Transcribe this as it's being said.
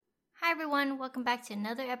Hi everyone, welcome back to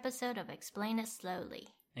another episode of Explain It Slowly.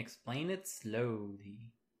 Explain it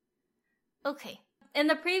slowly. Okay, in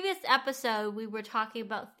the previous episode we were talking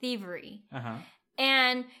about thievery. Uh-huh.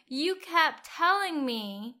 And you kept telling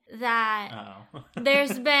me that Uh-oh.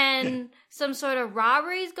 there's been some sort of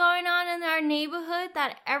robberies going on in our neighborhood,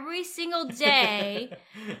 that every single day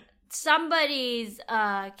somebody's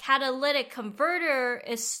catalytic converter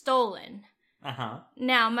is stolen. Uh-huh.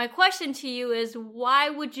 Now, my question to you is,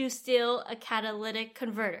 why would you steal a catalytic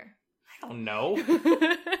converter? I don't know.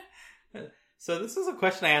 So this is a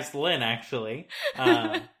question I asked Lynn, actually.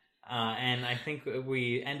 And I think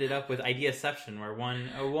we ended up with ideaception, where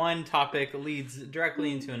one topic leads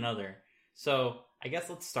directly into another. So I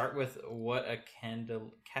guess let's start with what a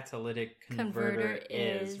catalytic converter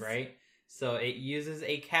is, right? So it uses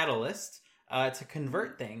a catalyst to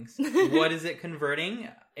convert things. What is it converting?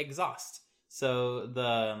 Exhaust. So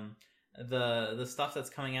the stuff that's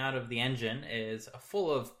coming out of the engine is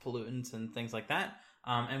full of pollutants and things like that,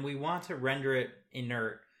 and we want to render it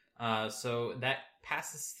inert. So that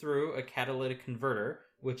passes through a catalytic converter,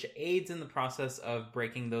 which aids in the process of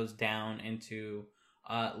breaking those down into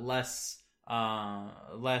less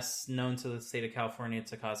known to the state of California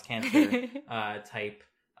to cause cancer type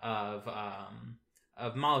of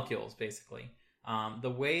molecules, basically. The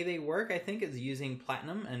way they work, I think, is using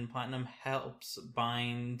platinum, and platinum helps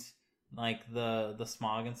bind like the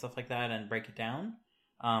smog and stuff like that and break it down.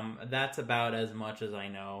 That's about as much as I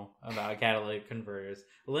know about catalytic converters.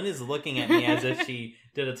 Lynn is looking at me as if she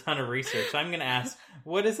did a ton of research. So I'm going to ask,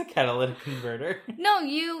 what is a catalytic converter? No,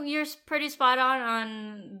 you're pretty spot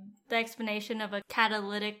on the explanation of a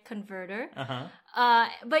catalytic converter.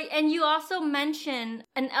 And you also mentioned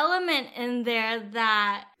an element in there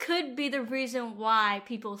that could be the reason why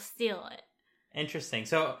people steal it. Interesting.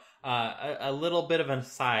 So a little bit of an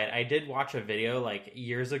aside, I did watch a video like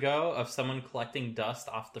years ago of someone collecting dust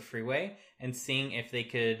off the freeway and seeing if they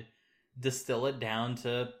could distill it down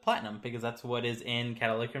to platinum, because that's what is in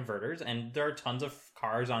catalytic converters, and there are tons of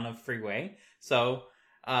cars on a freeway. So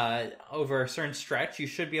over a certain stretch, you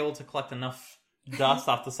should be able to collect enough dust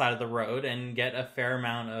off the side of the road and get a fair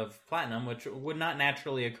amount of platinum, which would not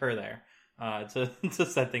naturally occur there, to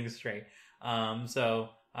set things straight.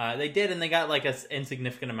 They did, and they got like an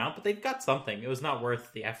insignificant amount, but they got something. It was not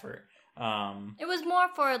worth the effort. It was more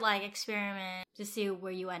for like experiment to see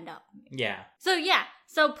where you end up. Yeah.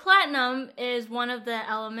 So platinum is one of the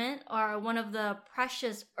element, or one of the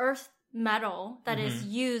precious earth metal that is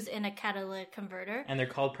used in a catalytic converter. And they're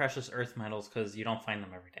called precious earth metals because you don't find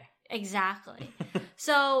them every day. Exactly.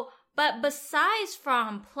 But besides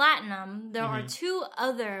from platinum, there are two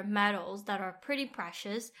other metals that are pretty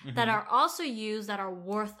precious that are also used, that are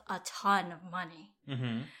worth a ton of money.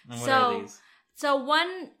 And what are these? So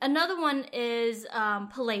another one is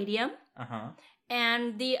palladium.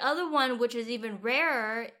 And the other one, which is even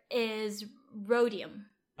rarer, is rhodium.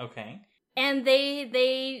 Okay. And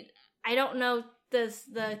they I don't know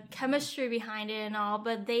the chemistry behind it and all,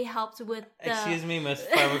 but they helped with the... Excuse me, Miss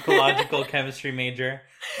Pharmacological Chemistry major.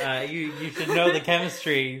 You should know the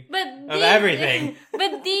chemistry of everything.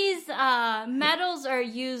 But these metals are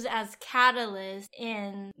used as catalysts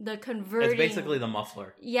in the converting... It's basically the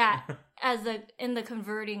muffler. Yeah, in the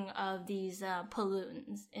converting of these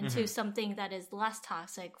pollutants into something that is less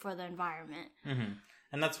toxic for the environment.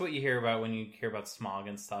 And that's what you hear about when you hear about smog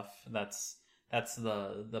and stuff. That's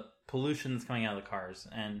the pollution that's coming out of the cars.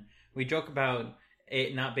 And we joke about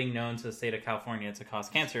it not being known to the state of California to cause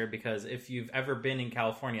cancer, because if you've ever been in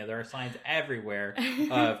California, there are signs everywhere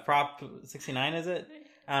of Prop 69, is it?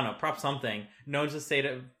 I don't know, Prop something, known to the state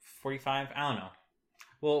of 45? I don't know.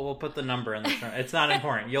 We'll put the number in the front. It's not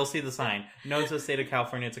important. You'll see the sign. Known to the state of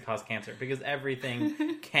California to cause cancer, because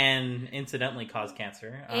everything can incidentally cause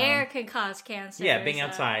cancer. Air can cause cancer. Yeah, being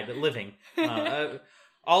outside, living.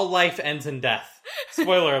 All life ends in death.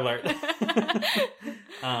 Spoiler alert.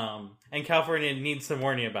 And California needs some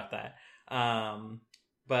warning about that.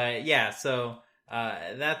 But yeah, so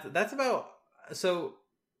that's about... So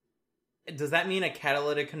does that mean a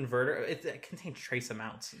catalytic converter? It contains trace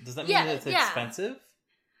amounts. Does that mean that it's expensive?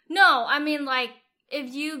 No, I mean, like,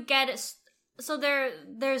 if you get it... So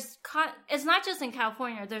it's not just in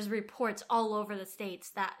California. There's reports all over the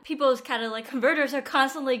states that people's catalytic converters are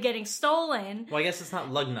constantly getting stolen. Well, I guess it's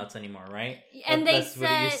not lug nuts anymore, right? And that's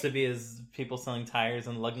what it used to be, is people selling tires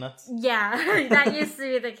and lug nuts. Yeah, that used to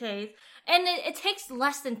be the case. And it takes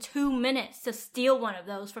less than 2 minutes to steal one of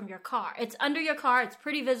those from your car. It's under your car. It's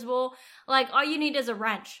pretty visible. Like, all you need is a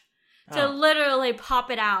wrench to literally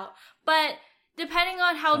pop it out. But depending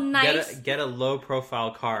on how nice... Get a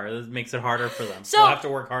low-profile car. This makes it harder for them. So they'll have to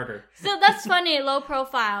work harder. So that's funny. Low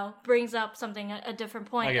profile brings up something, a different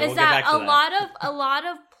point. Okay, is we'll that get back to a lot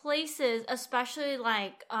of places, especially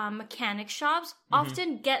like mechanic shops,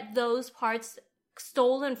 often get those parts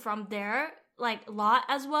stolen from their like lot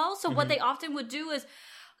as well. So what they often would do is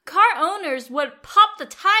car owners would pop the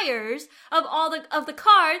tires of the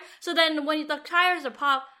car. So then when the tires are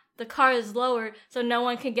popped, the car is lowered, so no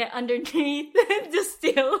one can get underneath to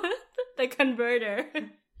steal the converter.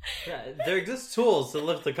 Yeah, there exist tools to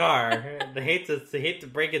lift the car. They hate to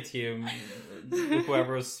break it to you.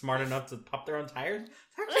 Whoever was smart enough to pop their own tires,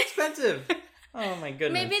 tires are expensive. Oh my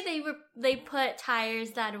goodness. Maybe they put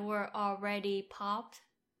tires that were already popped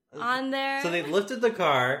on there. So they lifted the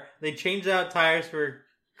car. They changed out tires for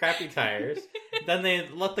crappy tires. Then they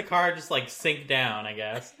let the car just like sink down, I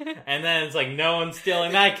guess. And then it's like no one's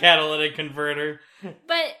stealing that catalytic converter.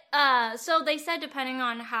 But so they said depending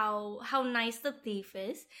on how nice the thief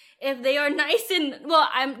is, if they are nice and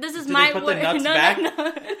this is my word. The nuts back?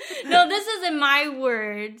 No, this isn't my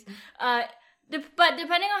words. But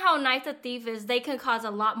depending on how nice the thief is, they can cause a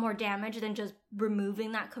lot more damage than just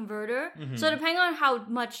removing that converter. So depending on how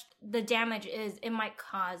much the damage is, it might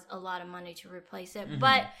cause a lot of money to replace it.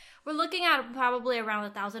 But we're looking at probably around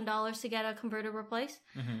 $1,000 to get a converter replaced.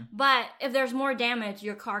 But if there's more damage,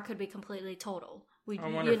 your car could be completely total.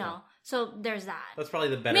 You know, so there's that. That's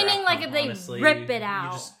probably the better meaning, outcome, like if they honestly. rip it out,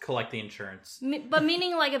 you just collect the insurance. But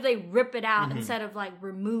meaning, like if they rip it out instead of like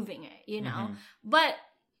removing it, you know. But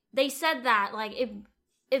they said that like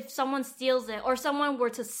if someone steals it or someone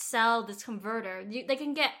were to sell this converter, they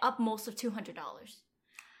can get up most of $200.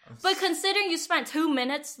 But considering you spent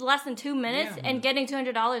less than 2 minutes, and getting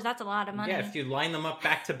 $200, that's a lot of money. Yeah, if you line them up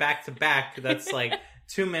back to back to back, that's like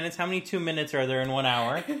 2 minutes. How many 2 minutes are there in 1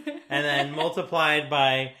 hour? And then multiplied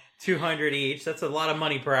by 200 each, that's a lot of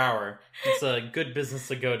money per hour. It's a good business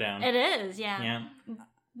to go down. It is, yeah. Yeah.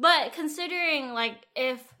 But considering, like,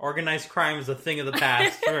 if... Organized crime is a thing of the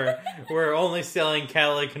past. We're only selling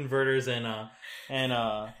catalytic converters in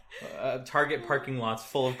Target parking lots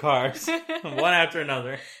full of cars. One after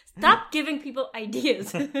another. Stop giving people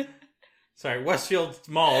ideas. Sorry, Westfield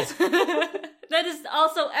malls. That is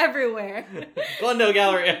also everywhere. Glendale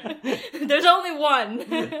Galleria. There's only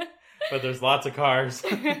one. But there's lots of cars.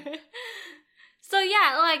 So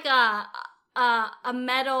yeah, like a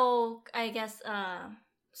metal, I guess,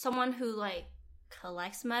 someone who like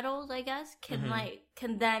collects metals, I guess,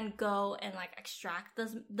 can then go and like extract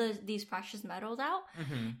these precious metals out.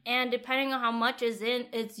 And depending on how much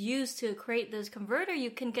it's used to create this converter,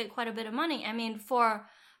 you can get quite a bit of money. I mean, for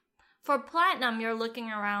platinum, you're looking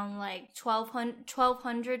around like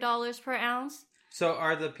 $1,200 per ounce. So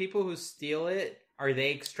are the people who steal it, are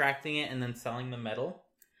they extracting it and then selling the metal?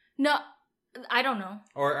 No, I don't know.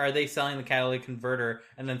 Or are they selling the catalytic converter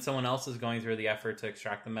and then someone else is going through the effort to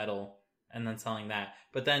extract the metal and then selling that?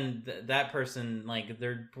 But then that person, like,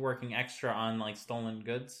 they're working extra on, like, stolen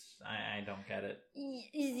goods? I don't get it.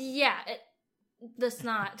 Yeah, let's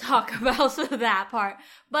not talk about that part.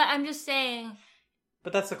 But I'm just saying...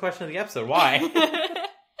 But that's the question of the episode. Why?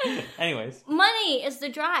 Anyways. Money is the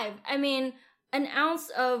drive. I mean... An ounce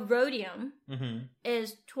of rhodium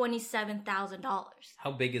is $27,000.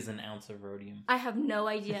 How big is an ounce of rhodium? I have no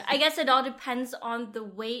idea. I guess it all depends on the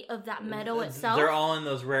weight of that metal itself. They're all in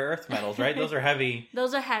those rare earth metals, right? Those are heavy.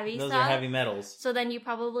 Those are heavy Those stuff. are heavy metals. So then you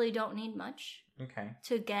probably don't need much. Okay.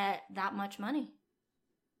 To get that much money.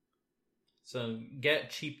 So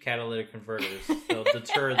get cheap catalytic converters. They'll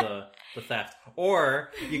deter the theft.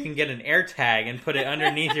 Or you can get an air tag and put it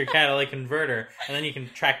underneath your catalytic converter, and then you can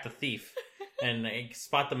track the thief. And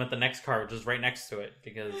spot them at the next car, which is right next to it,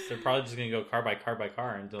 because they're probably just going to go car by car by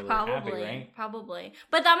car until they're happy, right? Probably.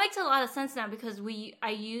 But that makes a lot of sense now, because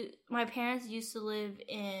my parents used to live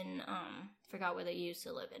in, forgot where they used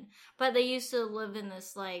to live in, but they used to live in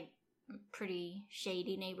this, like, pretty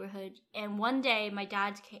shady neighborhood. And one day, my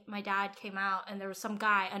dad came out, and there was some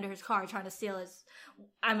guy under his car trying to steal his...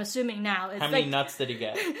 I'm assuming now it's... How many nuts did he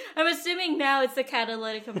get? I'm assuming now it's the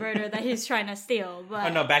catalytic converter that he's trying to steal. But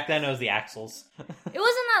oh no, back then it was the axles. It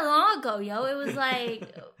wasn't that long ago, yo. It was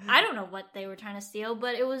like... I don't know what they were trying to steal,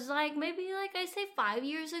 but it was like maybe like I say 5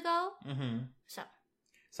 years ago.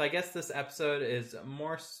 So I guess this episode is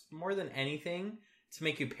more than anything to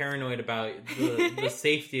make you paranoid about the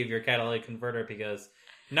safety of your catalytic converter, because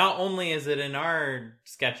not only is it in our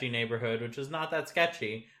sketchy neighborhood, which is not that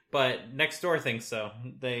sketchy, but next door thinks so.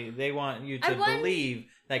 They want you to believe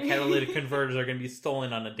that catalytic converters are going to be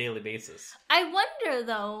stolen on a daily basis. I wonder,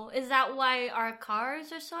 though, is that why our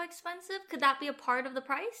cars are so expensive? Could that be a part of the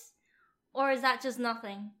price? Or is that just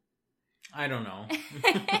nothing? I don't know.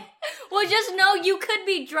 Well, just know you could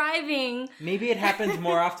be driving. Maybe it happens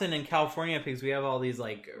more often in California because we have all these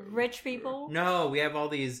like rich people. No, we have all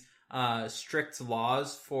these strict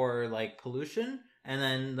laws for like pollution, and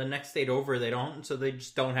then the next state over they don't, so they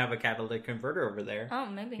just don't have a catalytic converter over there. Oh,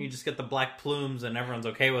 maybe you just get the black plumes, and everyone's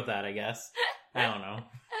okay with that, I guess. I don't know.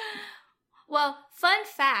 Well, fun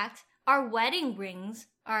fact: our wedding rings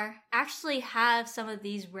actually have some of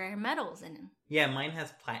these rare metals in them. Yeah, mine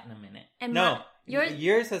has platinum in it. And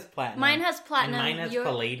yours has platinum. Mine has platinum. And mine has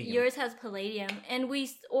palladium. Yours has palladium, and we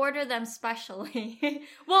order them specially.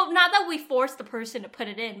 Well, not that we force the person to put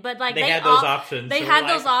it in, but like they had those options. They had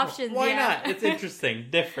those options. Why not? It's interesting,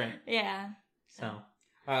 different. Yeah. So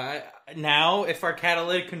now, if our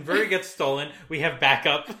catalytic converter gets stolen, we have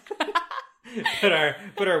backup. put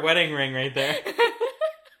our wedding ring right there.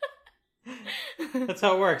 That's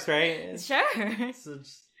how it works, right? Sure. So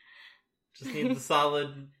just need the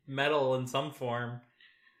solid metal in some form,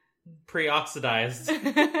 pre-oxidized.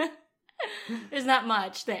 There's not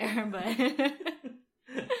much there, but.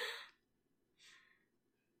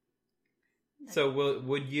 So,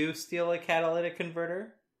 would you steal a catalytic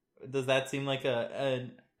converter? Does that seem like a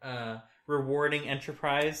rewarding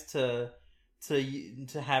enterprise to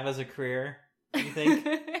have as a career? You think?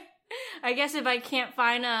 I guess if I can't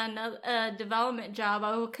find a development job,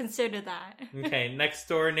 I will consider that. Okay, next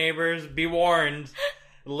door neighbors, be warned.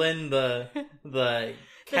 Lynn, the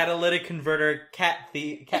catalytic converter cat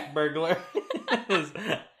burglar, is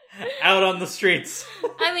out on the streets.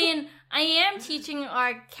 I mean, I am teaching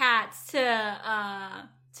our cats to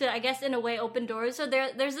I guess in a way open doors. So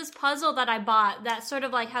there's this puzzle that I bought that sort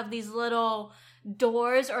of like have these little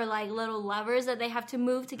doors or like little levers that they have to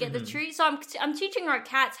move to get the treat. So I'm teaching our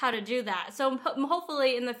cats how to do that. So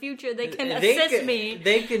hopefully in the future they can assist me.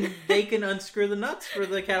 They can unscrew the nuts for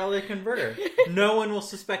the catalytic converter. No one will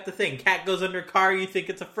suspect a thing. Cat goes under car, you think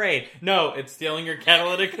it's afraid. No, it's stealing your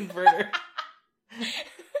catalytic converter.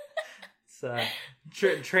 It's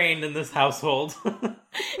trained in this household.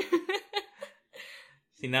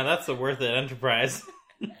 See, now that's a worth it enterprise.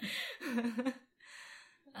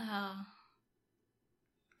 Oh.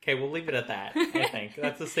 Okay, we'll leave it at that, I think.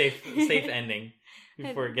 That's a safe ending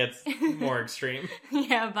before it gets more extreme.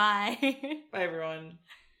 Yeah, bye. Bye, everyone.